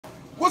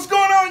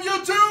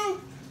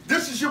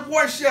is your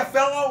boy Chef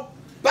Fellow,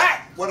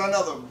 back with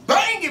another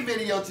banging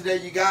video today,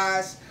 you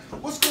guys.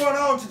 What's going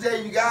on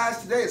today, you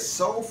guys? Today is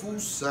Soul Food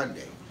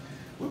Sunday.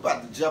 We're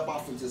about to jump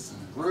off into some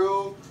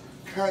grilled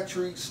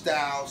country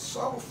style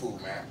soul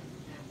food, man.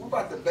 We're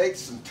about to bake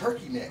some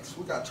turkey necks.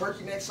 We got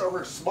turkey necks over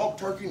here, smoked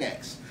turkey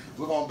necks.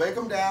 We're gonna bake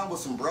them down with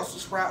some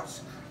Brussels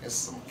sprouts and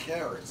some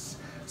carrots.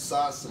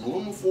 Besides some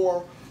aluminum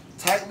foil,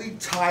 tightly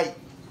tight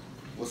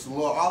with some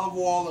little olive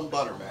oil and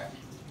butter, man.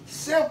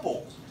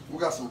 Simple. We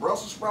got some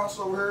Brussels sprouts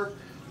over here.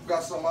 We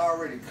got some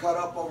already cut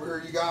up over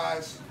here, you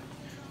guys.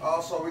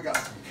 Also, we got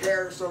some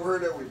carrots over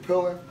here that we're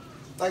peeling.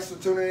 Thanks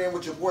for tuning in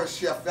with your boy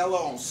Chef Fellow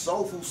on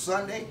Soul Food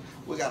Sunday.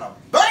 We got a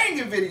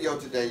banging video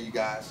today, you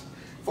guys.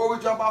 Before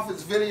we jump off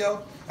this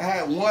video, I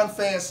had one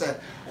fan say,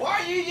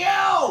 "Why you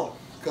yell?"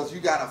 Because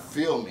you gotta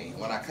feel me.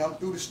 When I come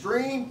through the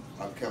stream,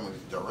 I'm coming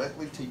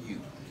directly to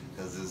you.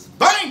 Because it's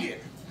banging.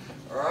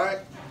 Alright?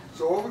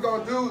 So what we're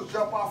gonna do is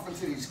jump off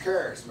into these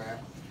carrots, man.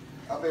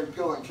 I've been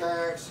peeling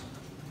carrots.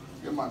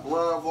 Get my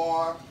glove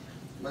on.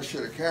 Make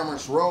sure the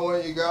camera's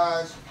rolling, you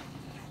guys.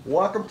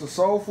 Welcome to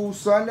Soul Food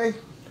Sunday.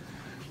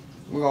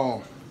 We're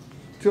gonna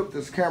tip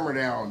this camera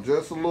down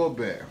just a little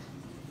bit.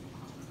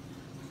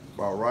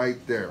 About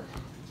right there.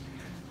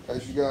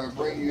 Actually gonna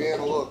bring you in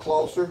a little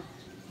closer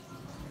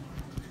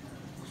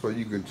so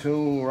you can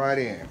tune right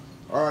in.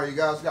 Alright, you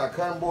guys, got a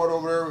cutting board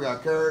over there. We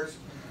got carrots,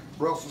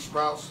 Brussels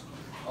sprouts,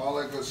 all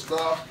that good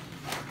stuff.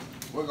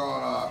 We're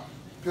gonna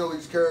peel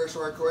these carrots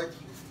right quick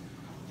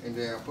and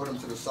then put them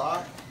to the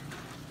side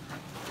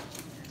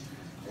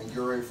and get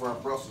ready for our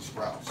Brussels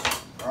sprouts.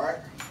 Alright?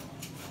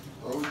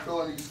 So we're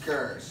peeling these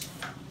carrots.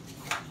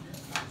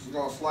 So we're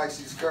gonna slice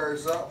these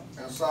carrots up.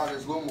 Inside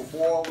this aluminum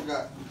foil, we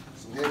got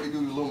some heavy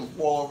duty aluminum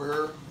foil over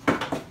here.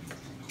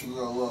 We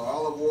got a little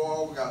olive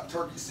oil, we got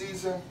turkey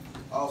season,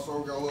 also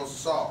we got a little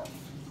salt.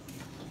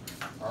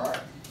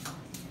 Alright.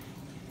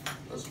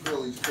 Let's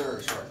peel these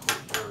carrots right quick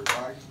for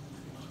everybody.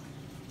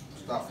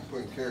 Stop from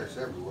putting carrots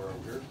everywhere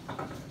over here.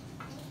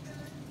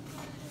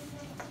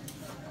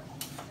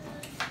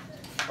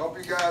 Hope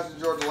you guys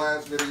enjoyed the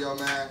last video,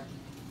 man.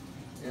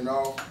 You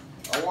know,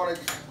 I want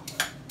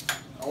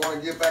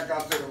to get back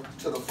out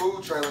to the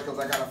food trailer because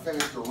I gotta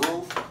finish the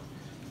roof.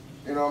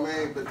 You know what I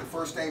mean? But the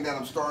first thing that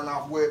I'm starting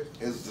off with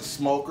is the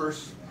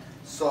smokers.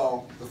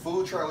 So the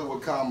food trailer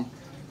would come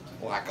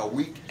like a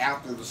week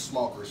after the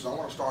smokers. So I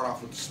want to start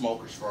off with the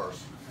smokers first.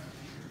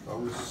 So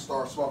we'll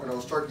start smoking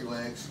those turkey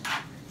legs.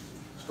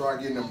 Start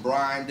getting them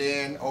brined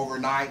in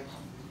overnight.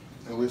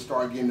 And we'll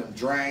start getting them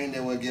drained.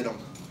 Then we'll get them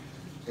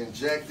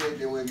injected.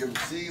 Then we'll get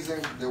them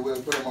seasoned. Then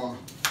we'll put them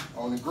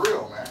on the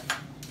grill, man.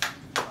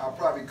 I'll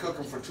probably cook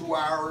them for 2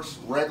 hours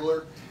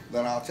regular.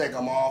 Then I'll take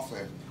them off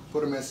and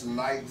put them in some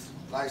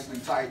nicely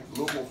tight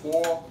aluminum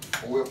foil,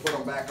 and we'll put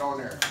them back on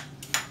there.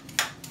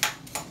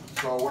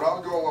 So what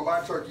I'm doing with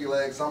my turkey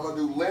legs, I'm gonna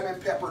do lemon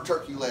pepper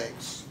turkey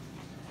legs.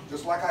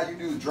 Just like how you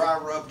do dry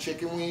rub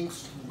chicken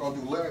wings, I'm gonna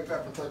do lemon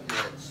pepper turkey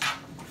legs.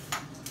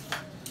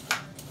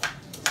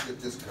 Let's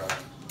get this cut.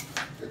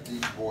 Get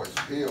these boys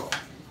peeled.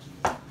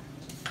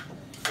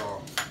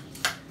 So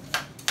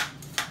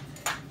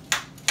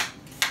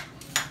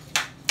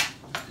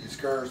these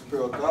carrots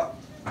peeled up.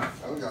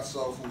 And we got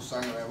Soul Food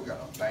Sunday, man. We got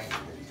a banging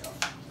video.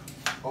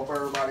 Hope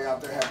everybody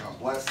out there having a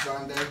blessed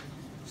Sunday.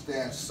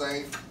 Staying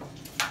safe.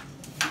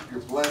 Keep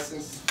your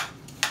blessings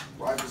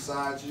right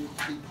beside you.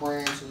 Keep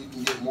praying so you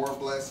can get more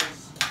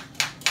blessings.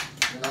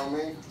 You know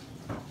what I mean?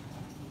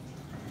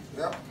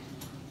 Yep.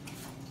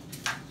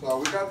 So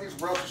we got these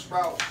Brussels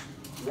sprouts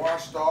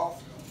washed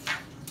off.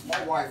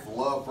 My wife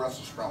loves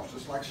Brussels sprouts,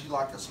 just like she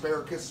likes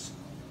asparagus.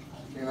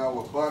 You know,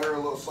 with butter, a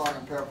little salt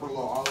and pepper, a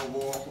little olive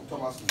oil. I'm talking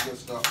about some good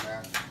stuff,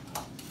 man.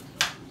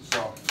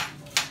 So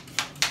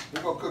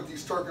we're gonna cook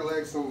these turkey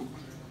legs in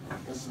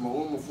some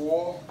aluminum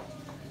foil.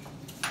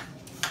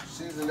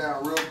 Season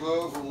down real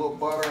good with a little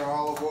butter and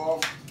olive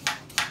oil.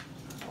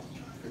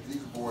 Get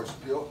these boys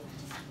peeled.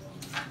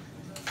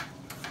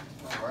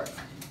 Alright.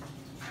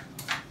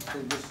 I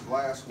think this is the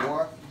last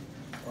one.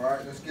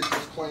 Alright, let's get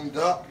this cleaned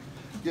up.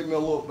 Give me a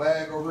little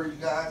bag over here, you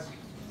guys.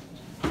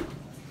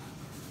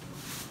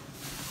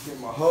 Get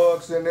my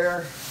hugs in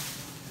there.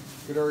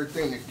 Get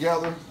everything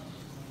together.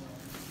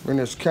 Bring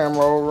this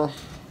camera over.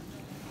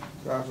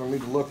 Guys don't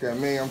need to look at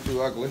me, I'm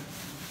too ugly.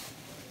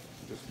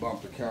 Just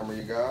bump the camera,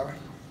 you guys.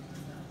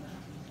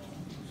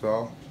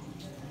 So,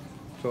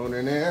 tune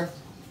in there.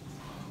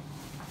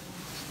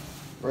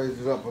 Raise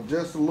it up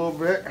just a little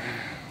bit.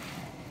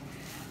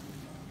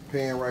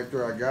 Pan right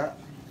there I got.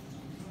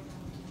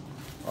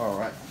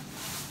 Alright.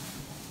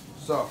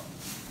 So,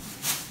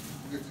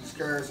 get these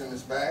carrots in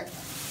this bag.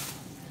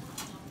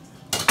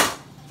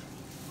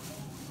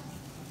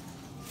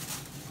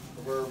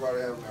 Hope everybody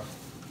having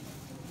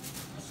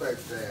a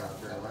safe day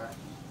out there, man.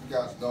 You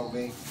guys know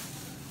me.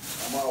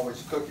 I'm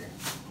always cooking.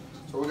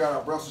 So we got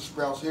our Brussels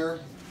sprouts here.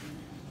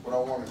 What I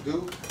want to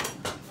do,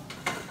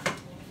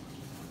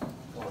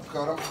 I want to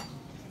cut them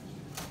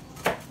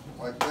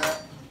like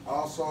that.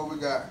 Also,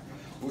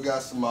 we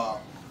got some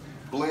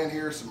blend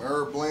here, some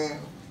herb blend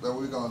that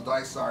we're gonna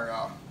dice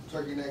our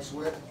turkey necks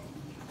with.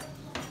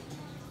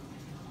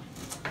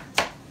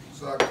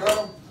 So I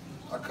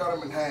cut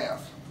them in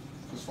half,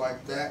 just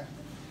like that.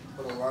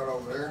 Put them right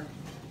over there.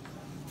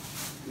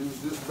 Use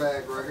this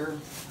bag right here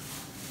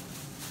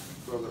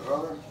for the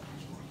other.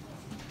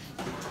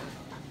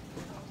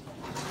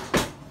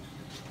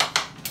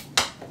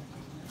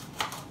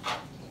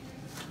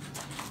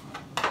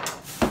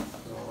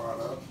 Go right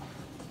up.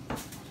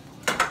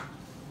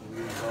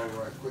 Use those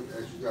right quick,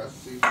 as you guys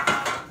see.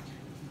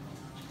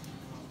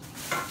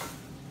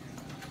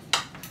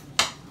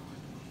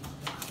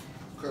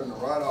 Cutting it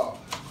right off.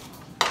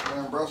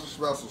 Man, Brussels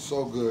sprouts are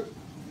so good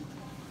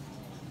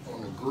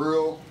on the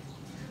grill.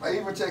 I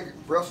even take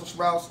Brussels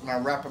sprouts and I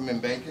wrap them in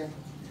bacon.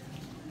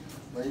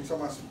 Man, you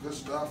talking about some good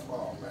stuff?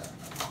 Oh man,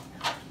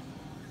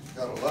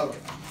 gotta love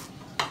it.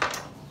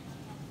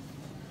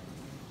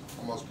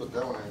 Almost put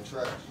that one in the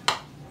trash.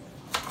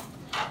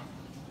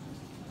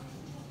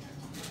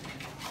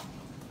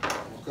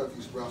 We'll cut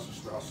these Brussels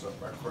sprouts up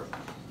right quick.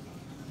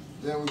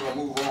 Then we're gonna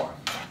move on.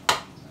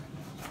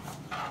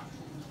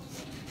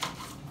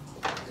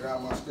 Get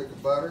out my stick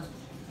of butter.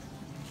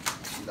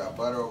 We got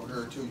butter over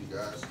here too, you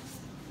guys.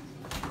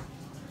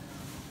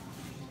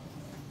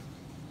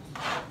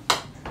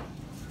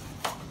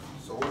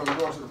 So what I'm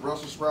doing to the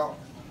Brussels sprout,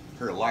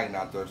 here lighting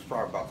out there, it's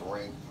probably about to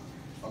rain.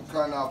 I'm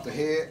cutting off the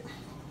head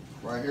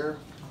right here.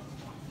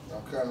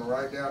 I'm cutting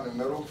right down the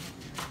middle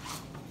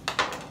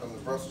of the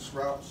Brussels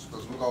sprouts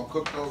because we're gonna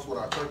cook those with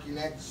our turkey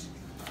necks.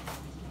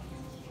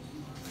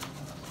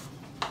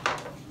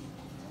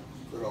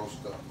 Good old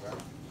stuff, man.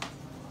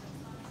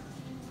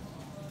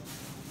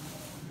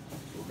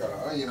 We got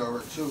an onion over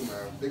here too,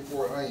 man. Big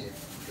boy onion,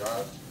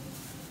 guys.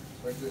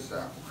 Check this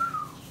out.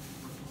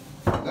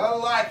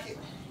 Nothing like it.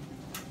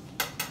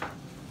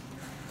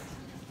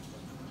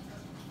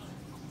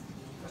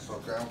 That's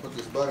okay. I'm gonna put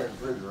this butter in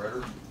the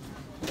refrigerator.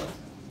 So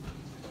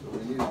we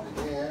need it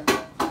again.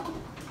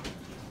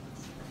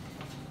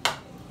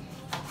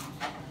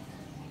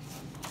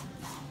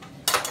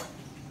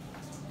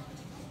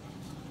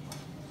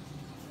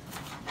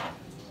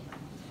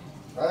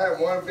 I had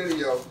one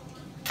video.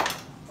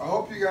 I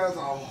hope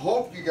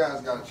you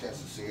guys got a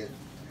chance to see it.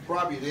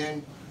 Probably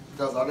didn't,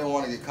 because I didn't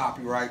want to get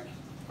copyright.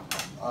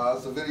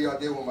 It's a video I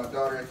did with my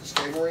daughter at the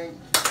skating rink.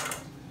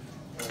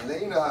 And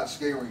they know how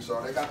skating rinks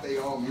are. They got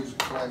their own music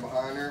playing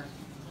behind there.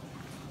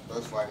 So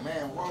it's like,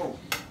 man, whoa.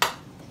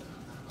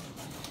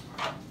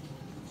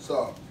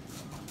 So,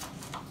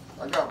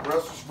 I got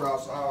Brussels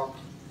sprouts all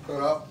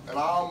cut up. And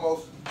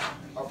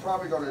I'm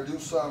probably going to do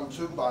some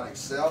too by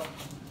itself.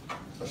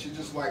 But she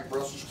just like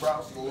Brussels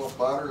sprouts with a little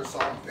butter and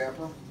salt and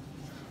pepper.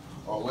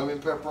 Or lemon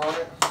pepper on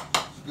it.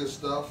 It's good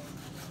stuff.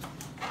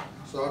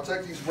 So I'll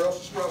take these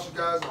Brussels sprouts, you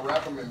guys, and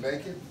wrap them in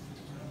bacon.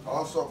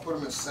 Also put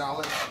them in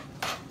salad.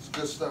 It's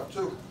good stuff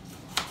too.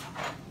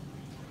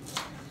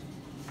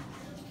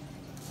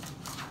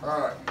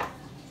 Alright,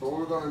 so what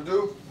we're going to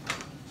do,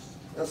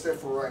 that's it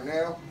for right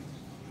now.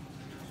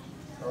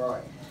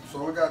 Alright,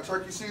 so we got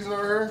turkey season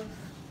over here.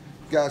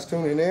 You guys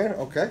tuning in,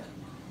 okay.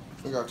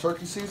 We got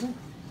turkey season.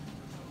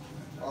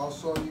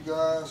 Also, you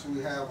guys,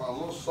 we have a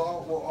little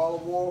salt with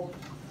olive oil.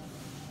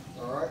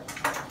 Alright,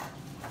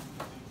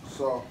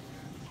 so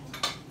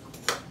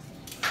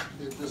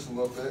hit this a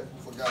little bit,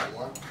 forgot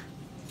one.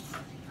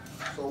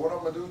 So what I'm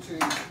going to do to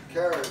these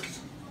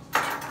carrots,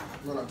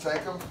 I'm going to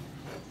take them,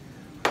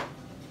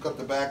 cut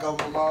the back of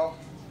them off,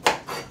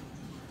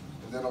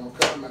 and then I'm going to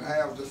cut them in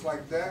half just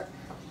like that.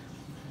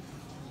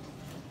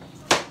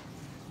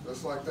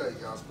 Just like that, you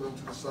guys. Put them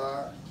to the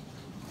side.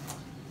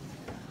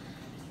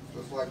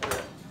 Just like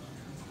that.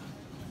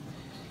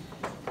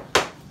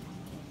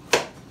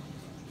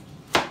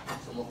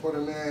 So I'm going to put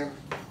them in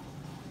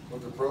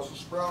with the Brussels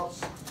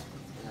sprouts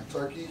and the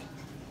turkey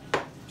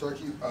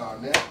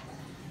neck.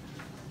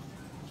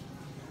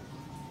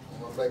 I'm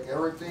going to bake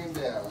everything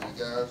down,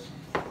 you guys.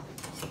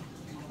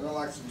 Smell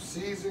like some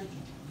seasoning.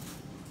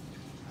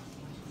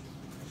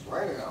 It's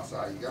raining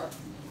outside, you guys.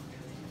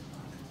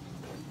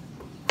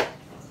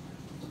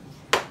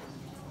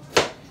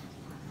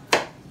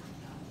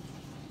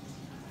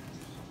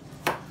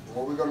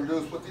 What we're going to do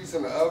is put these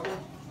in the oven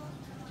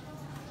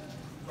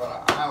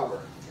about an hour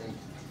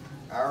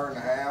and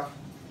a half.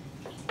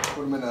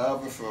 Put them in the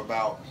oven for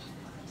about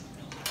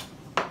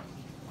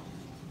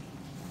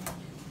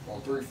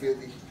on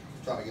 350.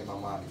 Trying to get my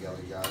mind together,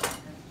 you guys.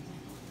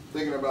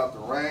 Thinking about the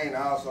rain,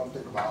 also I'm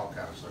thinking about all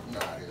kinds of stuff. You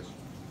know how it is.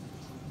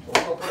 So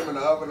we're going to put them in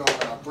the oven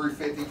on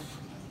 350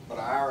 for an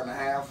hour and a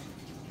half.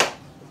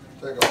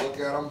 Take a look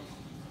at them.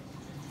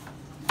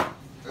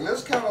 And this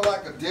is kind of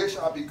like a dish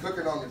I'll be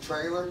cooking on the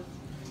trailer.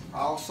 I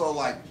also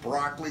like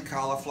broccoli,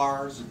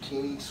 cauliflower,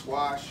 zucchini,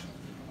 squash.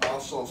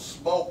 Also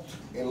smoked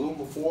in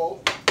aluminum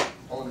foil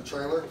on the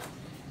trailer.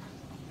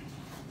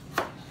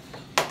 So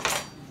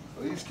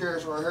these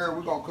carrots right here,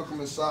 we're going to cook them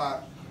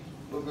inside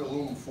a little bit of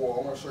aluminum foil.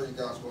 I want to show you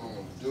guys what I'm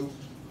going to do.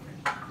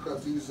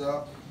 Cut these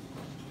up.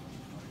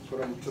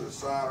 Put them to the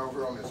side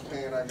over on this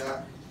pan I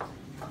got.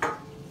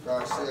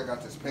 Guys, see I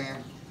got this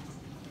pan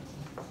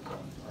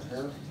right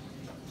here.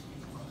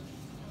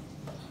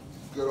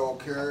 Good old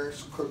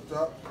carrots cooked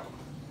up.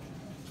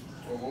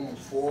 Aluminum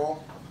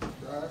foil,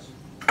 guys.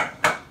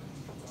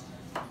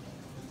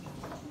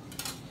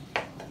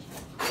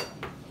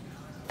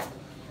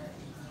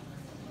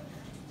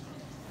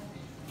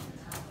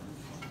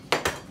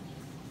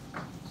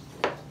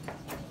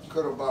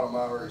 Could have bought them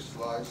already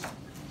sliced.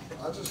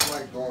 I just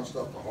like doing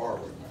stuff the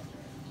hard way,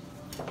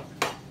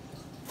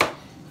 man.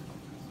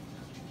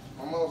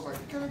 My mom's like,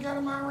 you could have got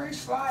them already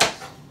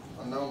sliced.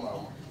 I know,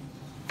 Mama.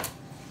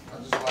 I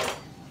just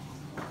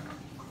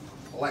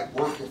like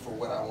working for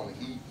what I want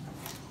to eat.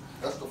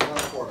 That's the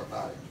fun part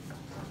about it.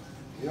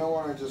 You don't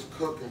want to just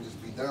cook and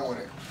just be done with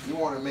it. You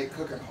want to make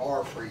cooking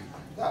hard for you.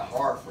 Not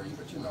hard for you,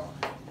 but you know.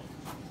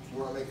 You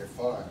want to make it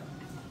fun.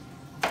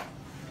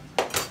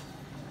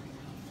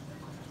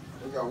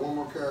 We got one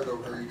more carrot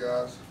over here, you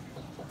guys.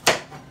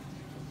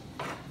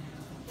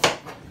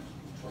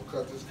 I'll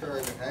cut this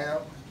carrot in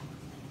half.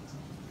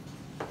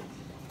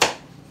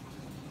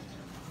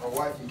 My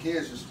wife and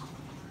kids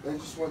they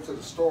just went to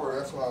the store.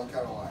 That's why I'm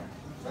kind of like,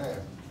 man,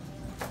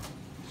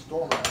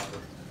 storm out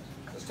there.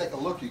 Let's take a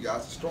look, you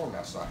guys. It's storming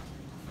outside.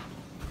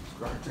 Let's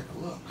go ahead and take a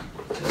look.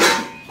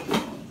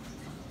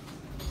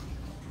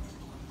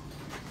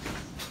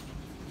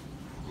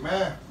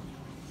 Man,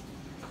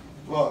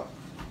 look,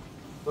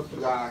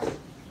 you guys,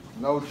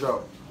 no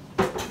joke.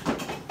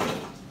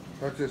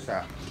 Check this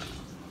out.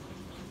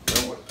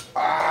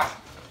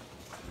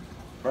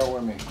 Bear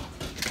with me.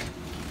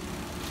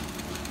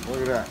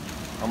 Look at that.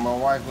 And my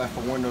wife left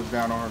the windows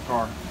down on her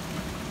car.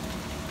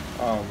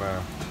 Oh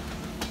man.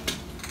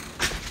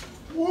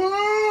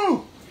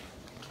 Woo!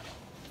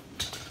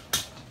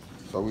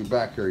 So we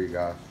back here, you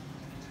guys,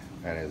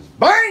 and it's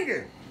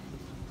banging.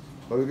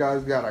 So we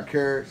guys got our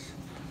carrots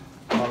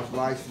all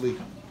nicely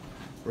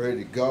ready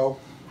to go.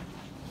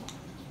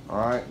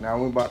 All right, now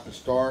we're about to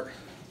start.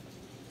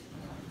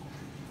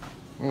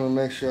 I'm gonna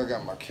make sure I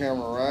got my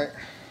camera right.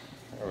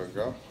 There we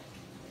go.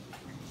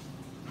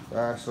 All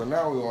right, so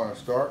now we want to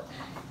start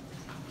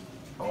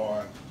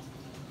on.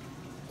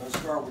 Let's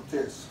start with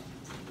this.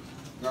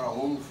 Got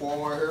aluminum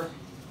foil right here.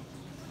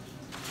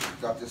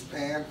 Got this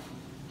pan.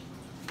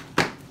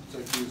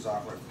 Take these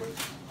off right quick.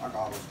 I got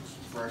all this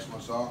fresh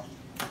myself.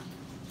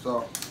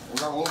 So we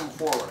got aluminum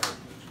foil right here.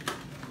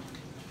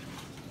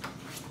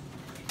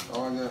 So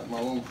I got my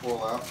aluminum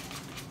foil out.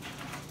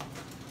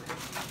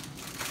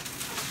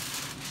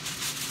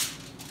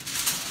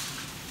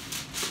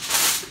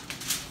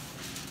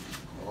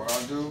 What I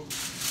do,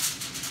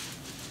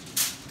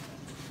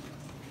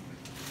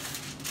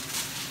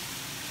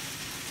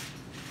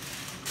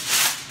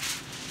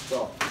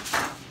 so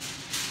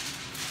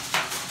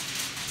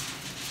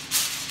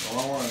what I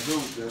want to do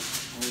with this,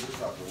 move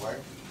this out the way.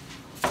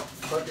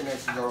 Turkey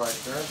necks to go right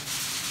there.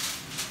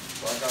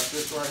 So I got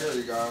this right here,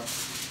 you guys.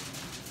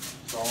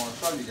 So I want to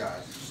show you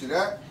guys. See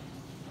that?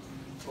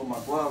 Put my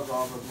gloves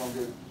on, but it's going to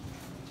get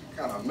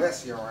kind of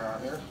messy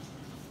around here.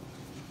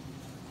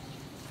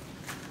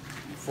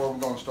 Before we're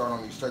going to start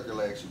on these turkey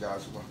legs, you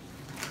guys,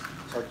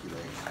 turkey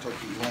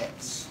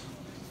necks.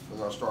 We're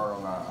going to start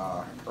on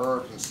our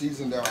herbs and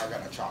season that I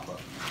got to chop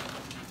up.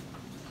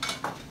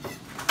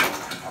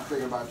 I'm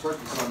thinking about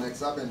turkey Sunday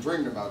because I've been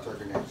dreaming about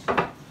turkey necks.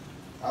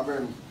 I've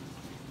been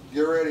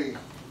getting ready.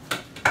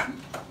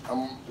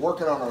 I'm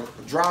working on a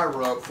dry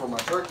rub for my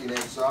turkey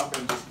necks, so I've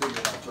been just thinking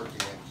about turkey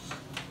necks.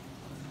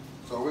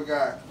 So we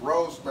got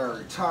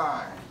rosemary,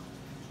 thyme,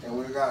 and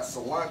we got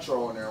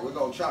cilantro in there. We're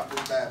going to chop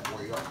this bad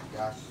boy up,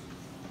 guys.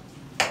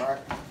 All right.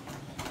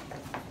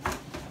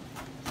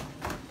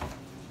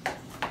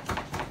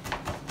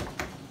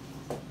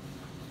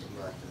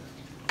 Right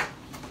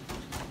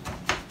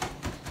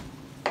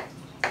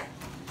there.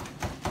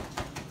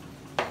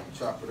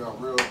 Chop it up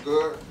real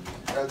good.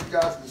 As you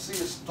guys can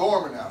see, it's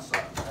storming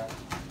outside, man.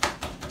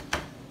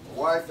 The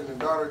wife and the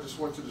daughter just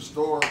went to the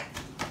store.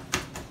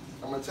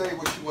 I'm gonna tell you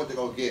what she went to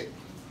go get.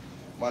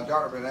 My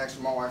daughter been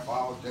asking my wife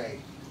all day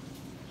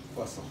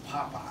for some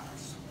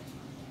Popeyes.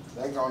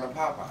 They going to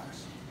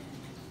Popeyes.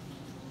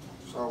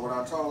 So what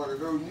I told her to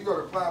do, you go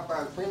to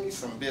Popeyes, bring me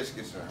some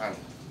biscuits and honey.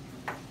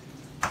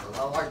 Because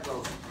I like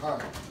those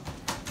honey.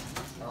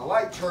 I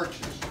like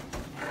Church's,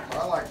 but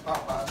I like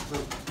Popeyes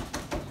too.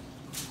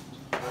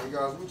 Now you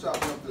guys, we're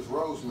chopping up this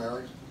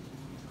rosemary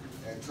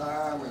and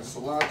thyme and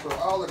cilantro,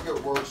 all the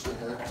good works in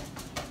here.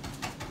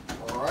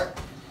 All right?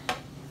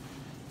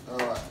 All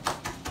right.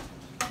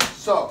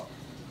 So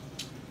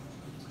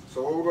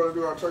what we're going to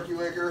do, our turkey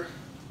leg here,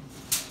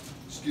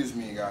 excuse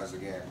me you guys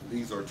again,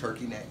 these are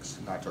turkey necks,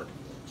 not turkey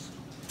legs.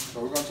 So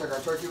we're going to take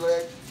our turkey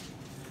leg,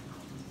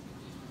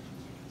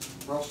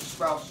 Brussels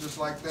sprouts just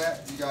like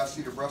that. You guys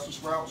see the Brussels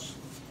sprouts?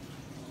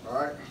 All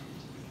right.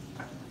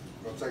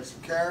 We're going to take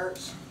some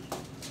carrots,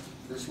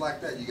 just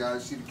like that. You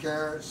guys see the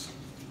carrots?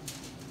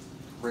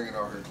 Bring it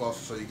over here closer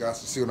so you guys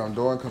can see what I'm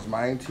doing, because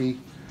my auntie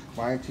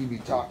be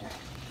talking.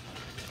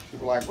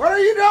 People are like, what are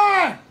you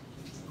doing?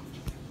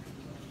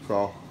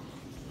 So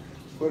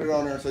put it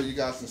on there so you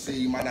guys can see.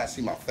 You might not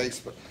see my face,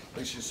 but at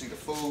least you see the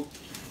food.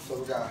 So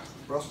we got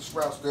Brussels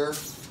sprouts there.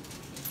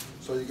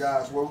 So you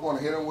guys, what we're going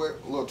to hit them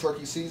with, a little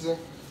turkey season.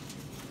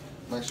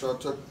 Make sure I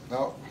took,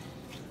 no.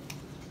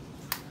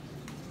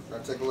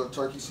 Gotta take a little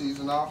turkey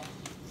season off.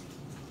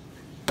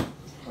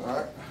 All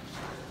right.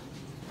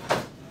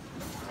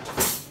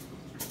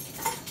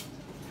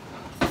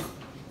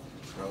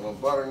 Got a little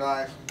butter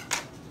knife.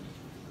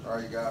 All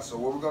right, you guys, so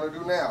what we're gonna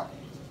do now,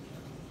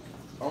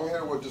 I'm gonna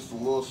hit it with just a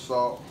little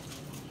salt.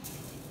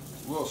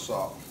 A little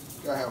salt.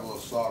 Gotta have a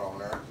little salt on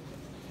there.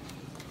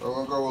 So we're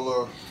gonna go with a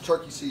little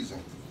turkey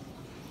seasoning.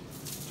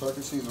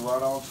 Turkey seasoning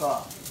right on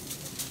top.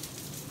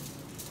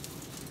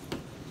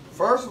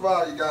 First of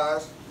all, you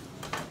guys,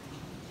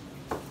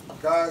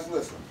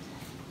 listen.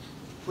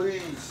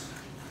 Please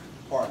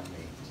pardon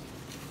me.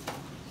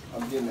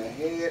 I'm getting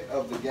ahead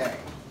of the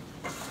game.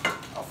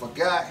 I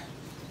forgot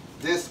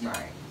this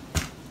man.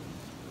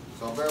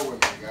 So bear with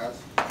me, guys.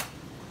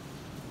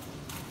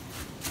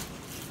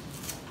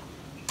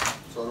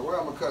 So the way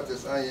I'm gonna cut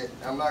this onion,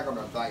 I'm not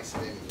gonna dice it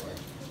anyway.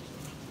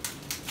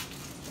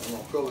 I'm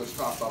gonna pull this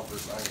top off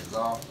this onions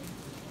off.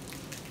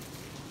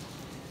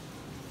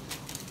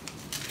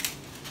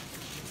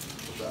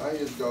 But the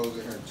onions goes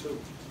in here too.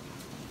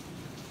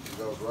 It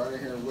goes right in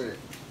here with it.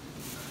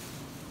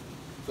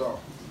 So,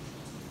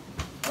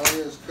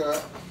 onions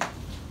cut.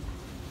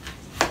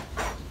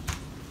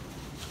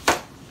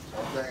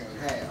 That thing in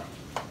half.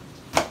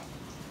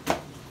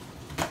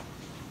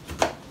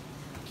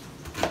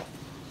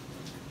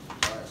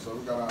 Alright, so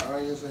we got our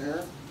onions in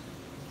here.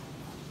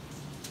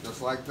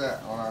 Just like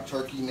that on our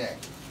turkey neck.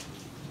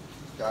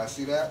 Guys,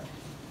 see that?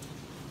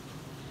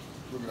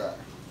 Look at that.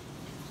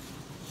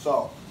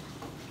 So,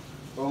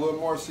 put a little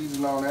more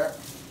seasoning on that.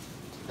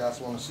 You guys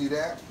want to see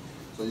that?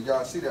 So you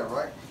guys see that,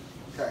 right?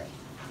 Okay.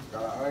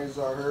 Got our onions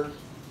out here. A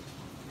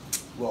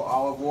little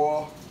olive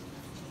oil.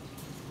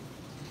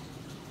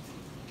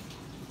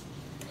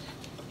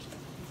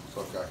 It's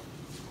okay.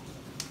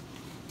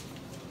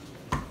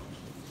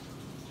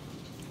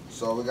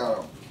 So we got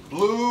a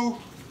blue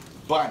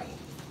bunny.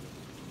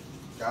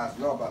 You guys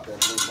know about that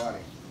blue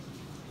bunny.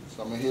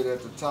 So I'm gonna hit it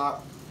at the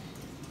top.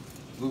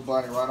 Blue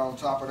bunny right on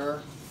top of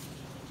there.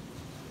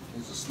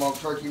 These are smoked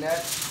turkey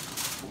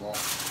necks. We're gonna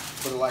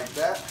put it like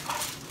that.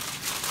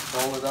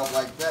 Fold it up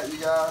like that, you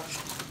guys.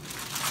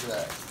 Look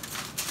at that.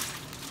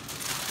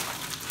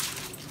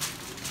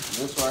 And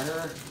this right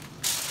here,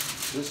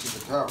 this is the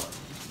cover.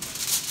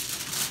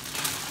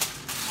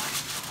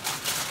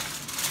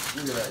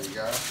 Look at that, you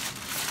guys.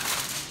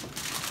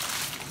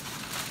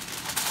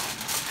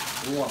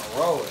 We want to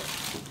roll it,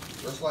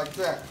 just like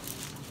that.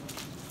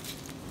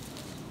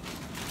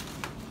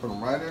 Put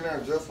them right in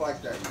there, just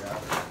like that, you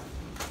guys.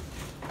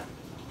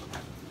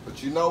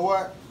 But you know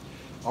what?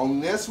 On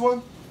this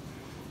one,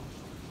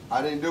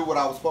 I didn't do what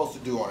I was supposed to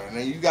do on it.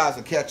 And you guys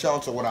will catch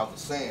on to what I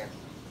was saying.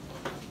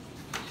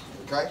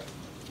 Okay?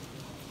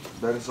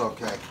 But it's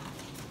okay.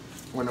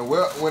 When the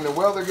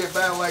weather get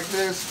bad like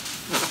this,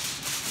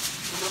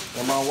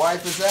 and my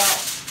wife is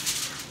out,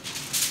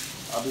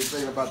 I'll be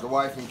thinking about the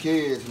wife and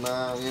kids,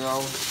 man, you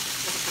know.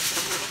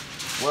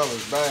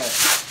 Weather's bad.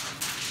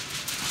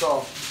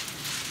 So,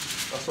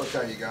 that's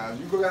okay, you guys.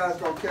 You guys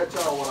gonna catch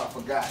on what I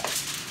forgot.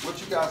 What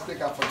you guys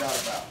think I forgot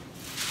about?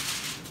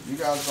 You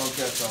guys gonna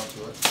catch on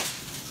to it.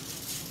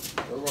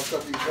 We're gonna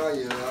cut these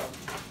onions up.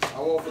 I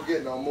won't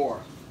forget no more.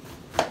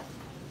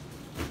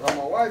 Well,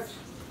 my wife,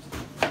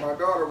 my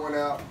daughter went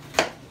out.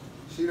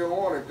 She didn't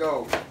want to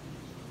go.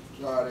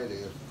 Nah, that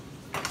is.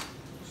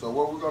 So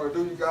what we're gonna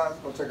do, you guys,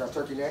 we're gonna take our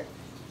turkey neck,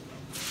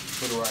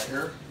 put it right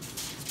here.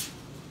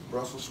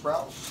 Brussels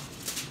sprouts,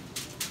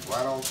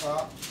 right on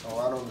top,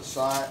 or right on the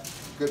side.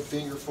 Good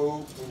finger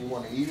food when you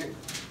want to eat it.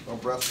 No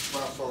Brussels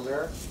sprouts on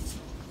there.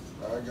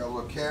 All right, got a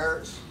little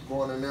carrots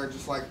going in there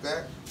just like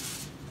that.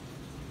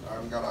 All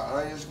right, we got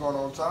our onions going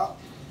on top,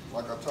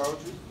 like I told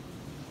you.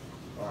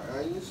 Our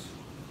onions.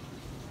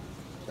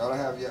 Gotta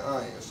have your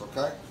onions,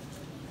 okay?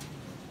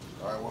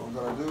 All right, what we're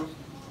gonna do,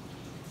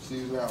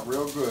 season out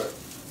real good.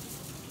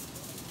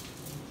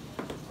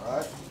 All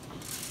right,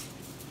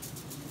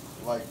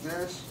 like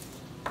this.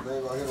 Then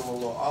we're gonna hit them with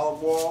a little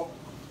olive oil.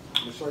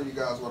 Let me show you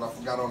guys what I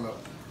forgot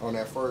on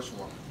that first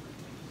one.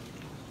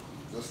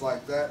 Just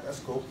like that, that's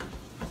cool.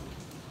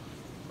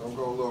 Then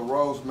we'll go a little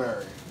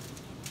rosemary.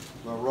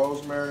 A little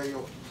rosemary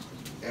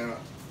and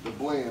the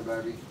blend,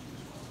 baby.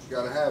 You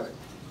gotta have it.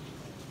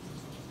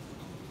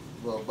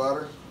 A little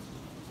butter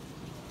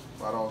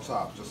right on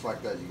top, just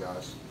like that, you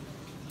guys.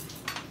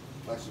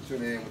 Thanks for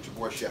tuning in with your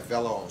boy Chef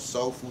Elo on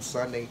Soul Food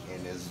Sunday,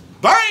 and it's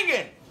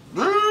banging.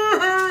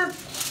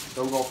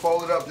 So we're gonna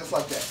fold it up just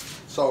like that.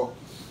 So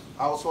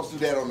I was supposed to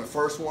do that on the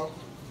first one.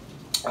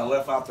 I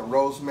left out the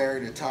rosemary,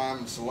 the thyme,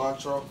 and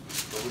cilantro,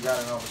 but we got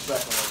it on the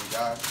second one, you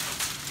guys.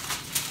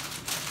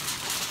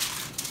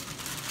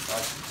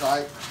 Nice and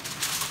tight.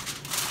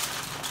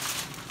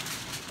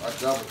 I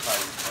double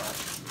tight, right?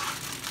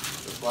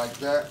 Just like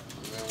that.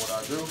 And then what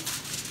I do,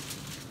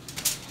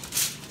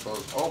 so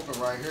it's open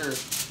right here,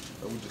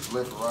 and we just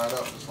lift it right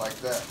up just like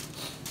that.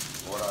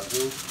 What I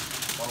do,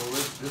 I'm gonna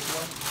lift this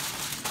one.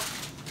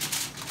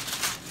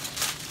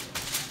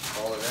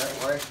 All of that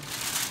way.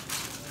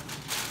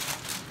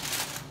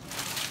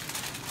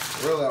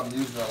 Really, I'm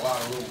using a lot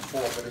of room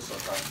before, but it's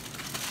okay.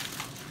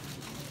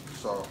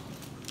 So,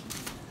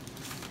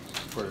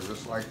 put it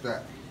just like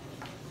that.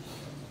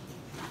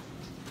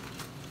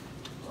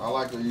 I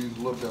like to use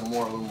a little bit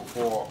more aluminum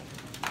foil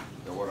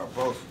than what I'm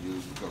supposed to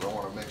use because I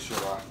want to make sure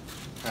I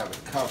have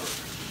it covered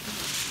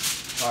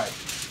tight.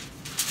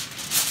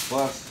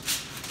 Plus,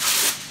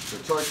 the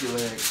turkey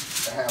leg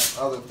that has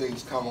other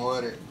things come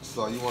with it.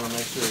 So you want to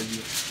make sure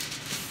the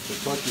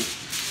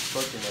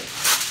turkey leg.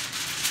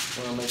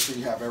 You want to make sure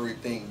you have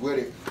everything with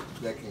it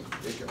that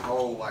it can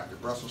hold, like the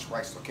Brussels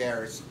sprouts, the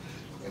carrots,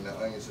 and the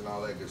onions and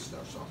all that good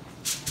stuff. So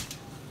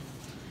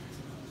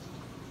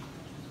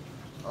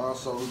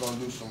also we're gonna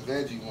do some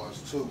veggie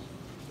ones too.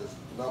 There's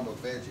a number of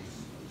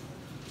veggies.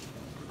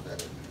 Put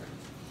that in there.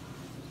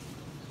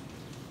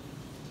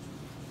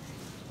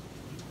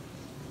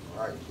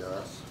 All right, you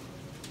guys.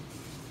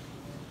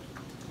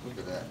 Look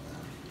at that.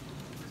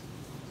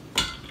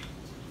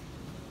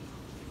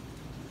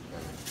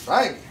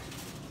 Bang!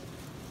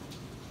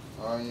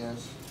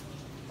 Onions,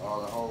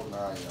 all the whole 9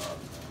 yards.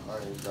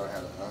 Onions, gotta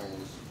have the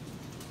onions.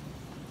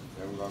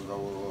 Then we're gonna go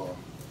with a little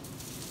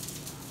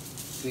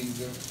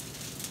season,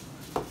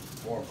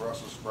 more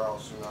Brussels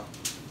sprouts, you know.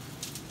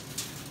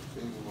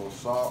 Season a little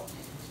salt.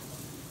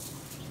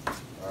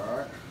 All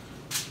right.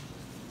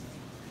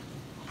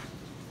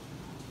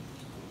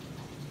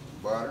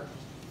 Butter.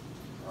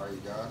 All right,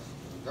 you guys.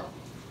 Here we go.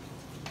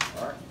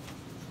 All right.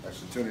 Thanks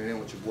for tuning in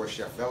with your boy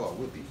Chef Elo.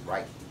 We'll be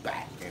right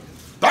back and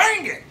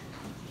bang it.